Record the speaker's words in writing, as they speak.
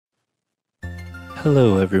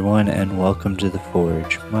Hello everyone and welcome to the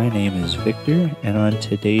Forge. My name is Victor and on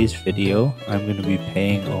today's video I'm going to be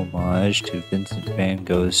paying homage to Vincent Van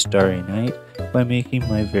Gogh's Starry Night by making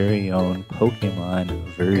my very own Pokémon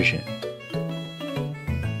version.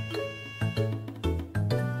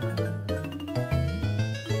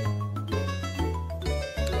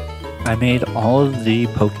 I made all of the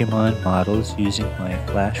Pokémon models using my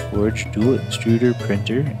FlashForge dual extruder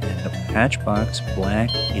printer and a Matchbox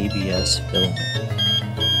black ABS filament.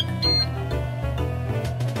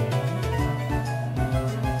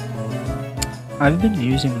 I've been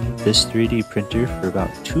using this 3D printer for about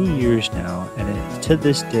 2 years now, and it to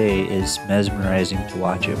this day is mesmerizing to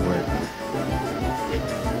watch it work.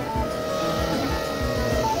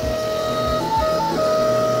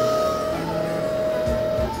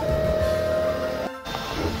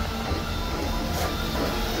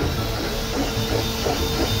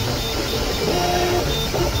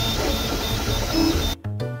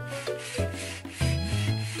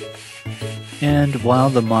 And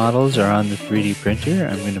while the models are on the 3D printer,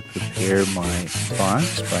 I'm going to prepare my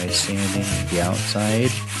box by sanding the outside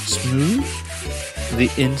smooth.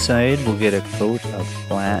 The inside will get a coat of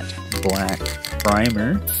flat black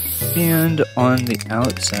primer. And on the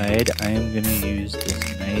outside, I am going to use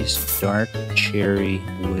this nice dark cherry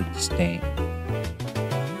wood stain.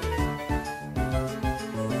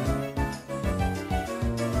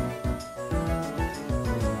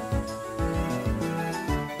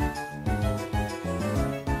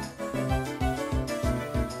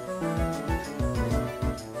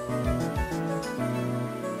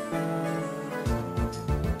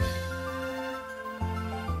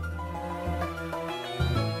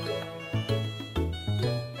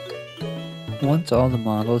 Once all the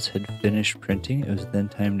models had finished printing, it was then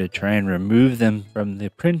time to try and remove them from the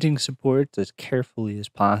printing supports as carefully as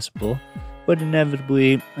possible. But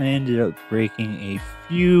inevitably, I ended up breaking a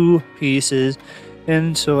few pieces,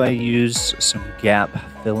 and so I used some gap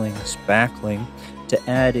filling spackling to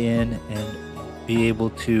add in and be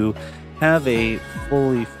able to have a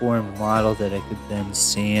fully formed model that I could then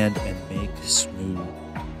sand and make smooth.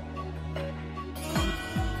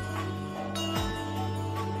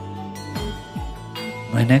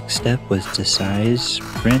 My next step was to size,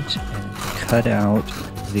 print, and cut out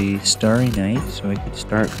the Starry Night so I could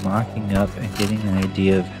start mocking up and getting an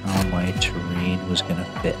idea of how my terrain was going to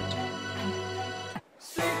fit.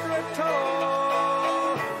 Secret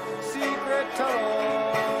tunnel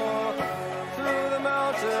through the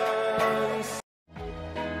mountains.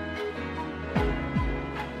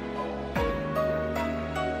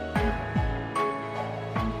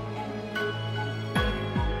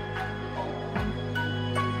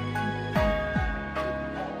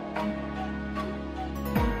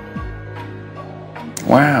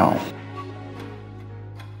 Wow!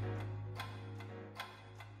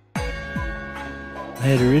 I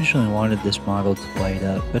had originally wanted this model to light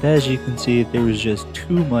up, but as you can see, there was just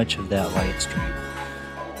too much of that light stream.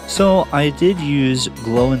 So I did use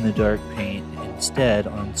glow-in-the-dark paint instead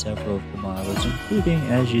on several of the models, including,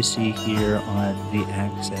 as you see here, on the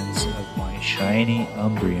accents of my shiny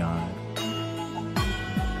Umbreon.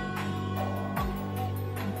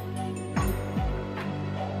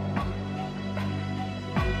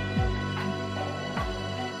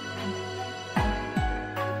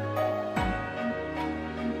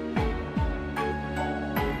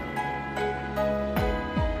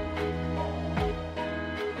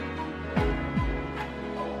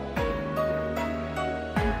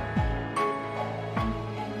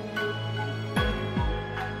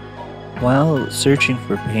 While searching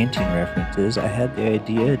for painting references, I had the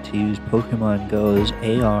idea to use Pokémon Go's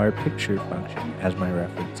AR picture function as my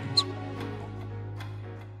references.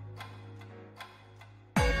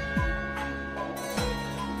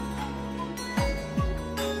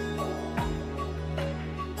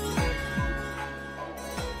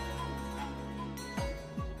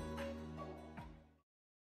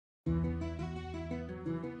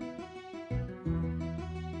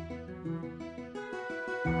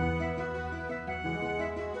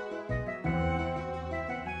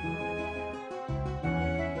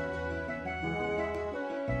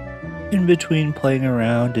 In between playing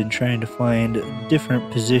around and trying to find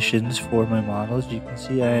different positions for my models, you can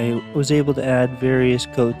see I was able to add various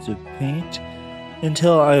coats of paint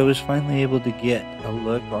until I was finally able to get a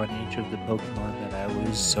look on each of the Pokemon that I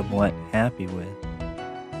was somewhat happy with.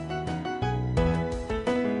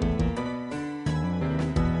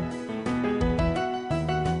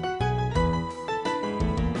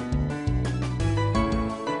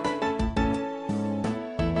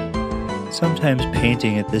 Sometimes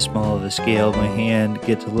painting at this small of a scale, my hand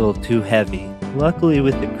gets a little too heavy. Luckily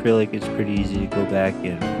with acrylic, it's pretty easy to go back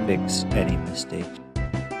and fix any mistakes.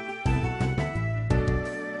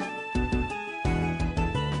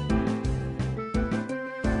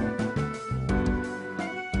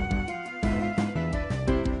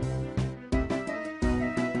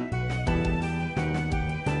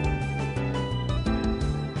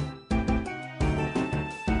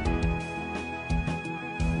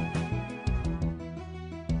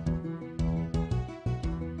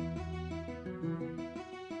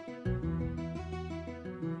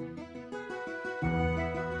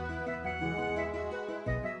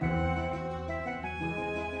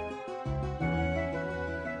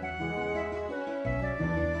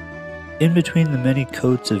 In between the many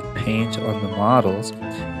coats of paint on the models,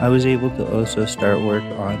 I was able to also start work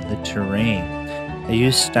on the terrain. I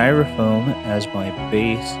used styrofoam as my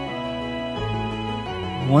base.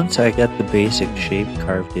 Once I got the basic shape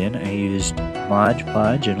carved in, I used Mod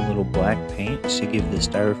Podge and a little black paint to give the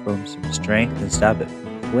styrofoam some strength and stop it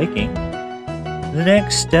from flaking. The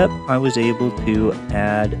next step, I was able to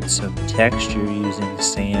add some texture using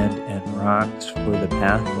sand and rocks for the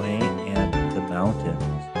pathway and the mountains.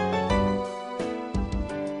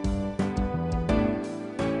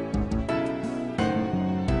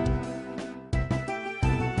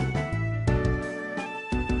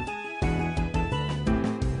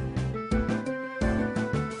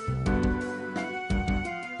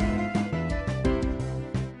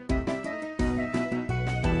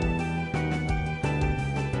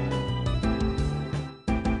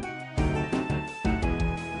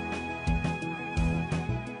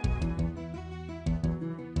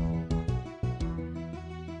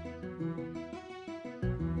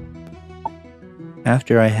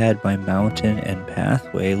 After I had my mountain and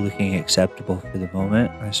pathway looking acceptable for the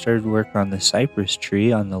moment, I started work on the cypress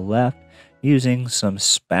tree on the left using some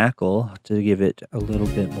spackle to give it a little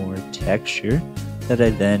bit more texture that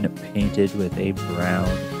I then painted with a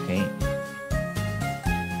brown paint.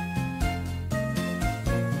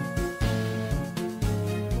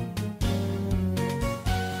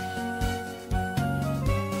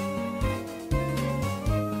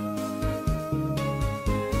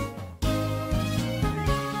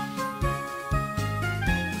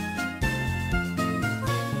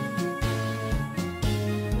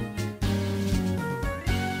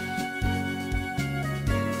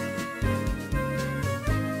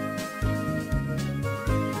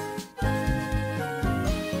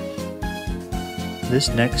 This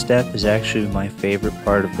next step is actually my favorite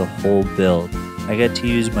part of the whole build. I got to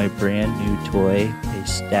use my brand new toy, a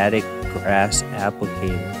static grass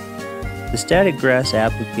applicator. The static grass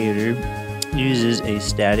applicator uses a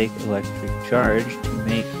static electric charge to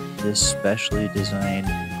make this specially designed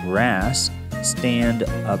grass stand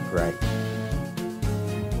upright.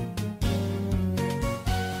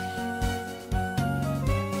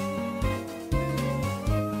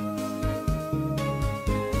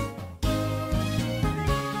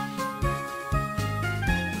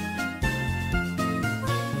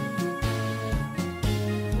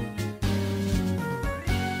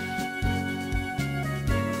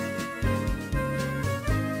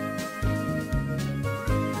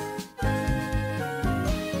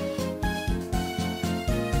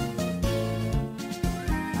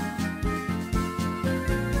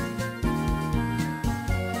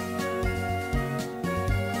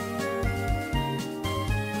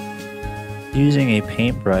 Using a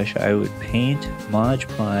paintbrush, I would paint Mod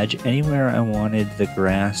Podge anywhere I wanted the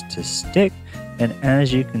grass to stick, and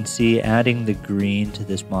as you can see, adding the green to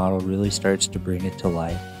this model really starts to bring it to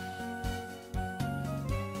life.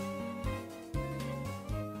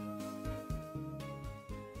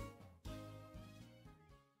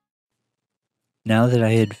 Now that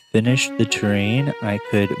I had finished the terrain, I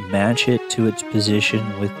could match it to its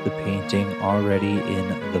position with the painting already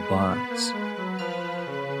in the box.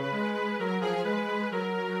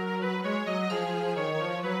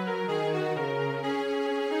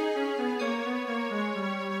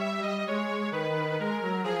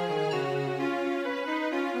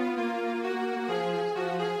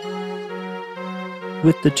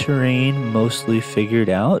 With the terrain mostly figured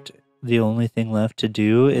out, the only thing left to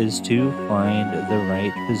do is to find the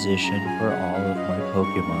right position for all of my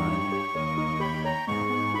Pokémon.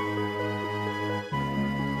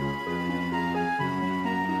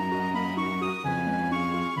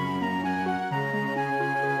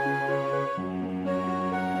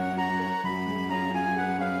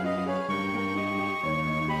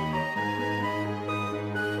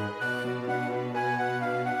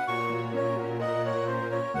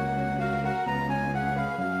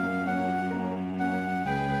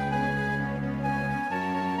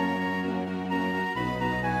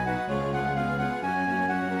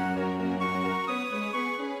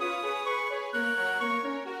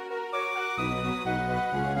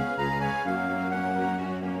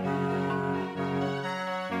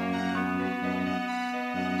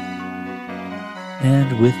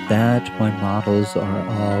 And with that, my models are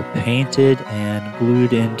all painted and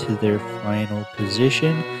glued into their final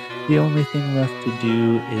position. The only thing left to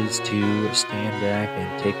do is to stand back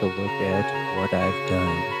and take a look at what I've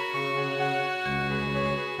done.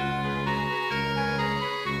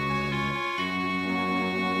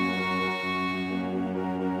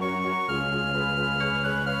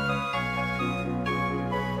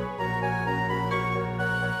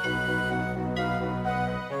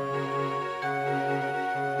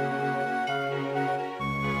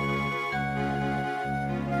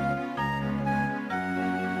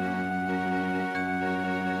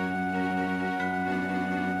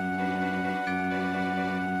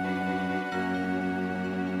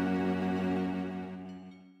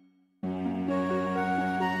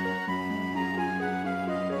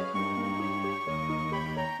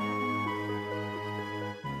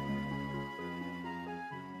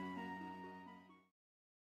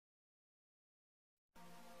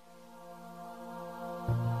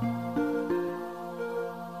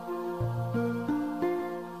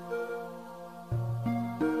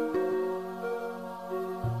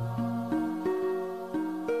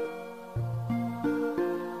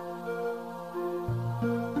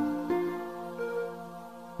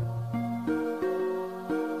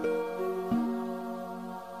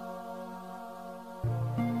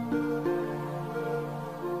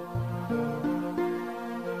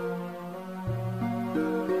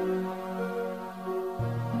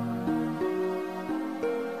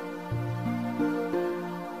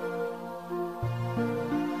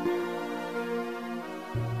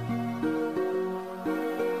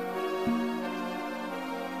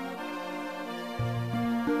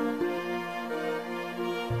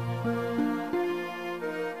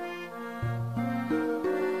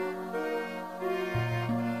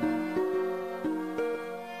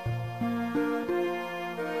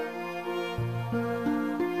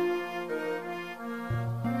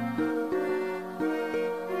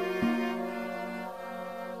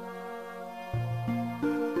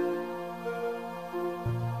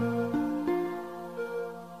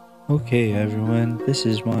 Okay, everyone, this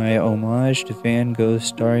is my homage to Van Gogh's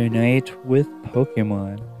Starry Night with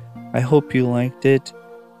Pokemon. I hope you liked it.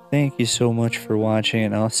 Thank you so much for watching,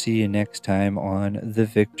 and I'll see you next time on The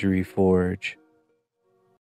Victory Forge.